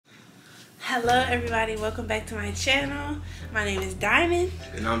Hello everybody, welcome back to my channel. My name is Diamond.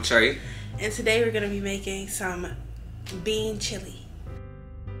 And I'm Trey. And today we're going to be making some bean chili.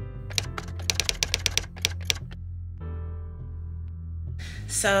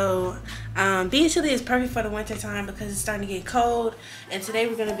 So bean chili is perfect for the winter time because it's starting to get cold. And today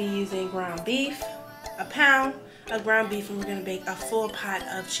we're going to be using ground beef, a pound of ground beef, and we're going to make a full pot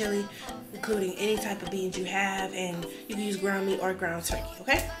of chili, including any type of beans you have, and you can use ground meat or ground turkey,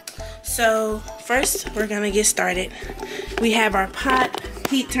 okay? So first we're gonna get started. We have our pot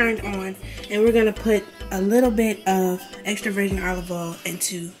heat turned on, and we're gonna put a little bit of extra virgin olive oil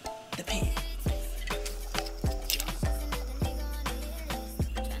into the pan.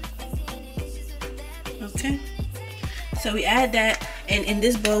 Okay, so we add that, and in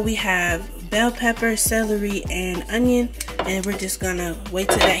this bowl we have bell pepper, celery, and onion. And we're just gonna wait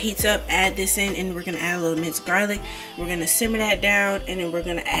till that heats up, add this in, and we're gonna add a little minced garlic. We're gonna simmer that down, and then we're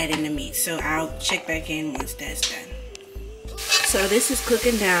gonna add in the meat. So I'll check back in once that's done. So this is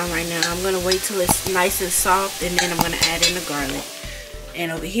cooking down right now. I'm gonna wait till it's nice and soft, and then I'm gonna add in the garlic.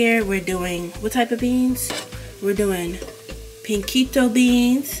 And over here we're doing, what type of beans? We're doing pinquito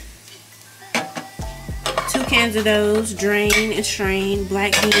beans. 2 cans of those, drain and strain.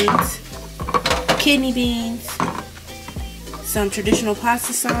 Black beans, kidney beans, some traditional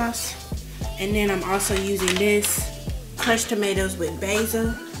pasta sauce, and then I'm also using this crushed tomatoes with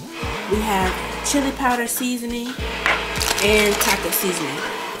basil. We have chili powder seasoning and taco seasoning.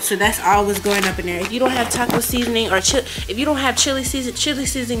 So that's all what's going up in there. If you don't have taco seasoning or if you don't have chili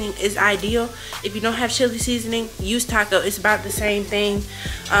seasoning is ideal. If you don't have chili seasoning, use taco. It's about the same thing.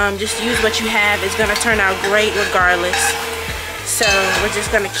 Just use what you have. It's gonna turn out great regardless. So we're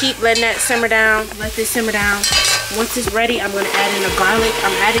just gonna keep letting that simmer down. Let this simmer down. Once it's ready, I'm gonna add in the garlic.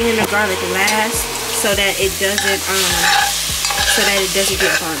 I'm adding in the garlic last so that it doesn't get burnt.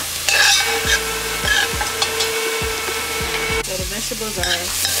 So the vegetables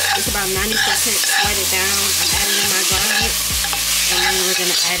it's about 90% sweated down. I'm adding in my garlic, and then we're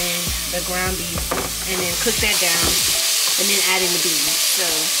gonna add in the ground beef, and then cook that down, and then add in the beans. So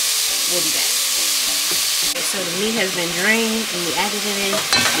we'll be back. So the meat has been drained and we added it in.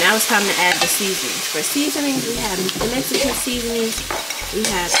 Now it's time to add the seasonings. For seasonings, we have Mexican seasonings, we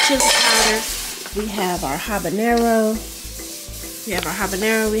have chili powder, we have our habanero,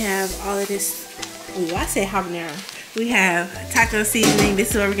 we have all of this. Ooh, I say habanero. We have taco seasoning.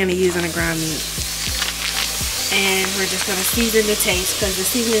 This is what we're going to use on the ground meat. And we're just going to season the taste because the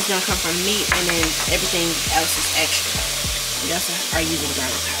seasoning is going to come from meat, and then everything else is extra. We also are using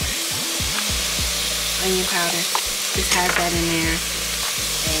garlic powder. Onion powder, just have that in there.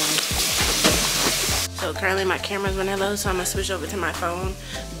 And so currently my camera's running low, so I'm gonna switch over to my phone.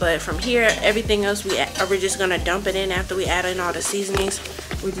 But from here, everything else we're just gonna dump it in after we add in all the seasonings.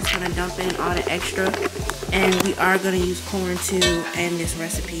 We're just gonna dump in all the extra, and we are gonna use corn too in this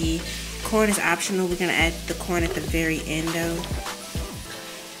recipe. Corn is optional. We're gonna add the corn at the very end though.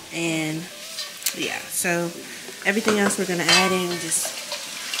 And yeah, so everything else we're gonna add in, just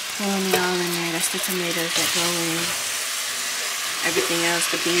throwing it all in there. That's the tomatoes that go in. Everything else,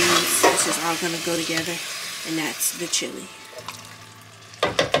 the beans, this is all gonna go together, and that's the chili.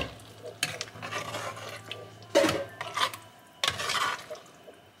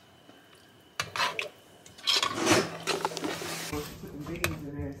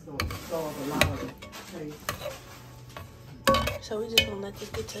 So we're just gonna let this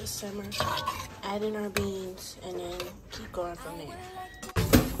get to a simmer, add in our beans, and then keep going from there.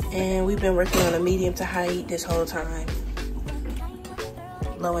 And we've been working on a medium to high heat this whole time.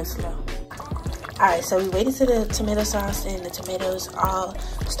 Low and slow. Alright, so we waited till the tomato sauce and the tomatoes all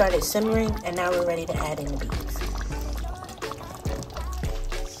started simmering, and now we're ready to add in the beans.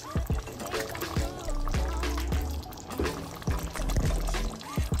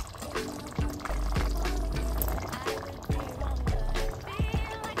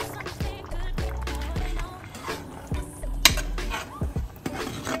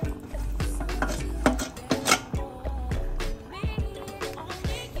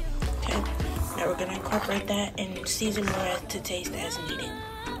 Now we're gonna incorporate that and season more to taste as needed.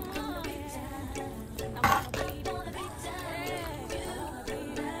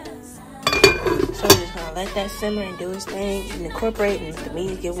 So we're just gonna let that simmer and do its thing and incorporate, and if the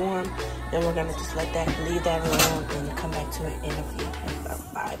meat get warm, then we're gonna just leave that alone and come back to it in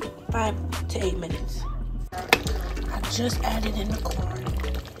about 5 to 8 minutes. I just added in the corn.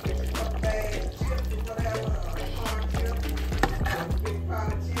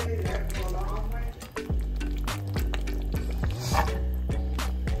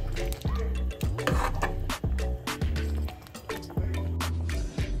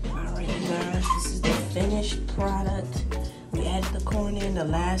 finished product. We added the corn in, the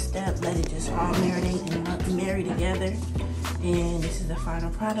last step, let it just all marinate and marry together. And this is the final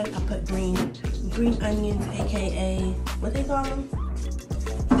product. I put green onions, aka what they call them?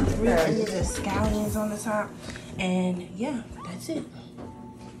 Green onions and scallions on the top. And yeah, that's it.